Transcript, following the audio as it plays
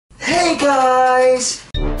Hey guys!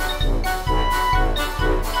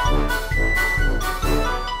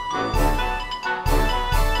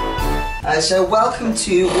 So welcome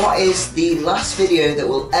to what is the last video that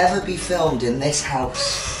will ever be filmed in this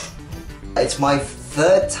house. It's my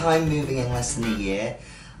third time moving in less than a year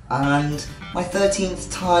and my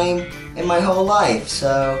 13th time in my whole life,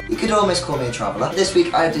 so you could almost call me a traveller. This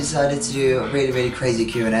week I decided to do a really crazy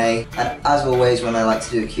Q&A, and as always when I like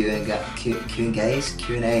to do a Q&As,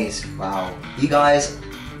 wow. You guys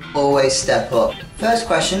always step up. First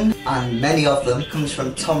question, and many of them, comes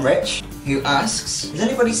from Tom Rich, who asks, has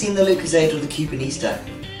anybody seen the Lucozade or the Cubanista?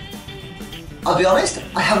 I'll be honest,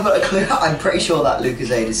 I haven't got a clue. I'm pretty sure that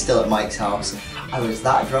Lucozade is still at Mike's house. I was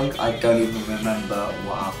that drunk, I don't even remember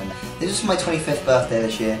what happened. This was for my 25th birthday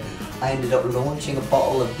this year. I ended up launching a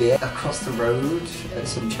bottle of beer across the road at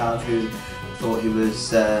some chap who thought he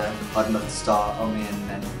was hard enough to start on me and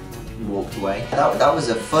then walked away. That was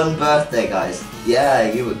a fun birthday, guys.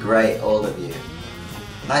 Yeah, you were great, all of you.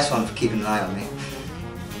 Nice one for keeping an eye on me.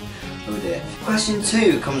 Oh dear. Question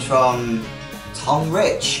 2 comes from Tom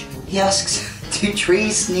Rich. He asks, do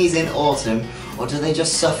trees sneeze in autumn or do they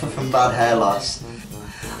just suffer from bad hair loss?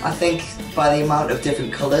 I think by the amount of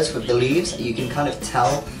different colours with the leaves, you can kind of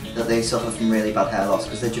tell that they suffer from really bad hair loss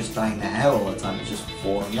because they're just dyeing their hair all the time, it's just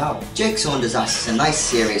falling out. Jake Saunders asks a nice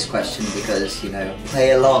serious question because, you know,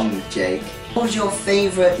 play along, Jake. What was your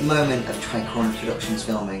favourite moment of Tricorn Productions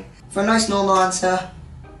filming? For a nice normal answer,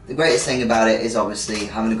 the greatest thing about it is obviously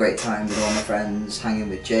having a great time with all my friends, hanging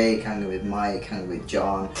with Jake, hanging with Mike, hanging with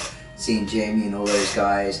John, seeing Jamie and all those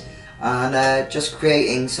guys, and just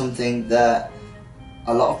creating something that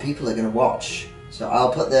a lot of people are going to watch. So I'll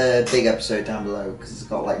put the big episode down below because it's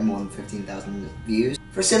got like more than 15,000 views.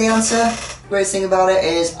 For a silly answer, the greatest thing about it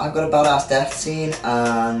is I've got a badass death scene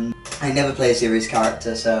and I never play a serious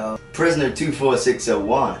character, so... Prisoner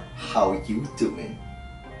 24601, how you doing?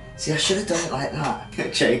 See, I should have done it like that.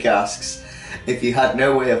 Jake asks, if you had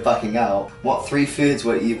no way of backing out, what 3 foods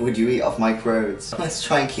would you eat off Mike Rhodes? Let's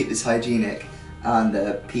try and keep this hygienic and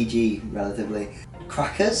PG, relatively.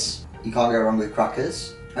 Crackers. You can't go wrong with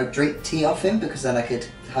crackers. I'd drink tea off him because then I could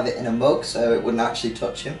have it in a mug so it wouldn't actually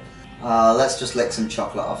touch him. Let's just lick some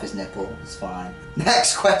chocolate off his nipple, it's fine.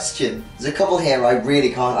 Next question. There's a couple here I really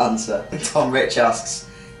can't answer. Tom Rich asks,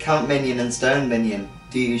 Count Minion and Stone Minion,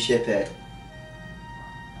 do you ship it?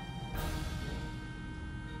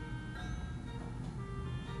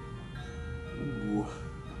 Ooh.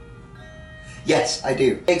 Yes, I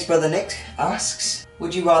do. Jake's brother Nick asks,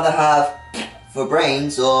 would you rather have for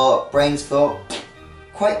brains or brains for...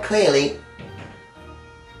 Quite clearly,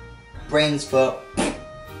 brains for,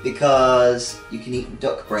 because you can eat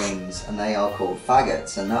duck brains and they are called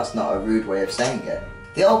faggots, and that's not a rude way of saying it.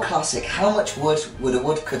 The old classic, how much wood would a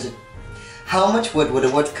woodcutter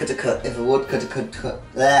cut if a woodcutter could cut?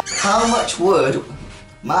 How much wood,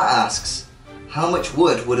 Matt asks, how much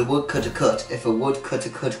wood would a woodcutter cut if a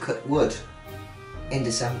woodcutter could cut wood in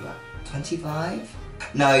December? 25?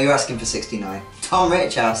 No, you're asking for 69. Tom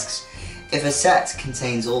Rich asks, if a set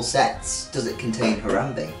contains all sets, does it contain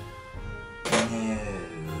Harambe? No.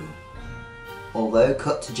 Although,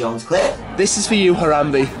 cut to John's clip. This is for you,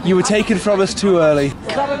 Harambe. You were taken from us too early. Is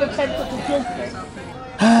that an attempt at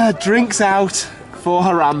a joke? Drinks out for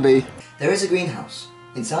Harambe. There is a greenhouse.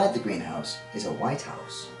 Inside the greenhouse is a White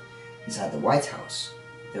House. Inside the White House,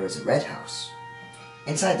 there is a Red House.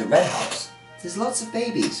 Inside the Red House, there's lots of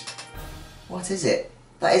babies. What is it?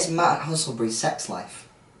 That is Matt Hussleberry's sex life.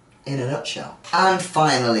 In a nutshell. And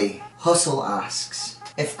finally, Hussle asks,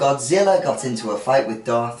 if Godzilla got into a fight with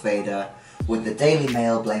Darth Vader, would the Daily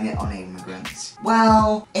Mail blame it on immigrants?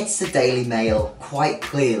 Well, it's the Daily Mail. Quite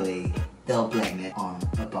clearly, they'll blame it on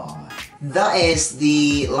Obama. That is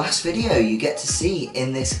the last video you get to see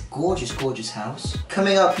in this gorgeous, gorgeous house.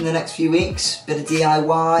 Coming up in the next few weeks, bit of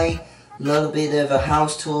DIY, a little bit of a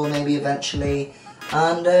house tour maybe eventually,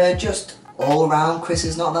 and just all around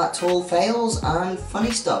Chrisisnotthattall fails and funny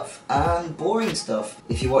stuff and boring stuff.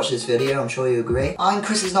 If you watch this video, I'm sure you agree. I'm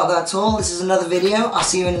Chrisisnotthattall. This is another video. I'll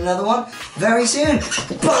see you in another one very soon.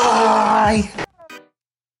 Bye!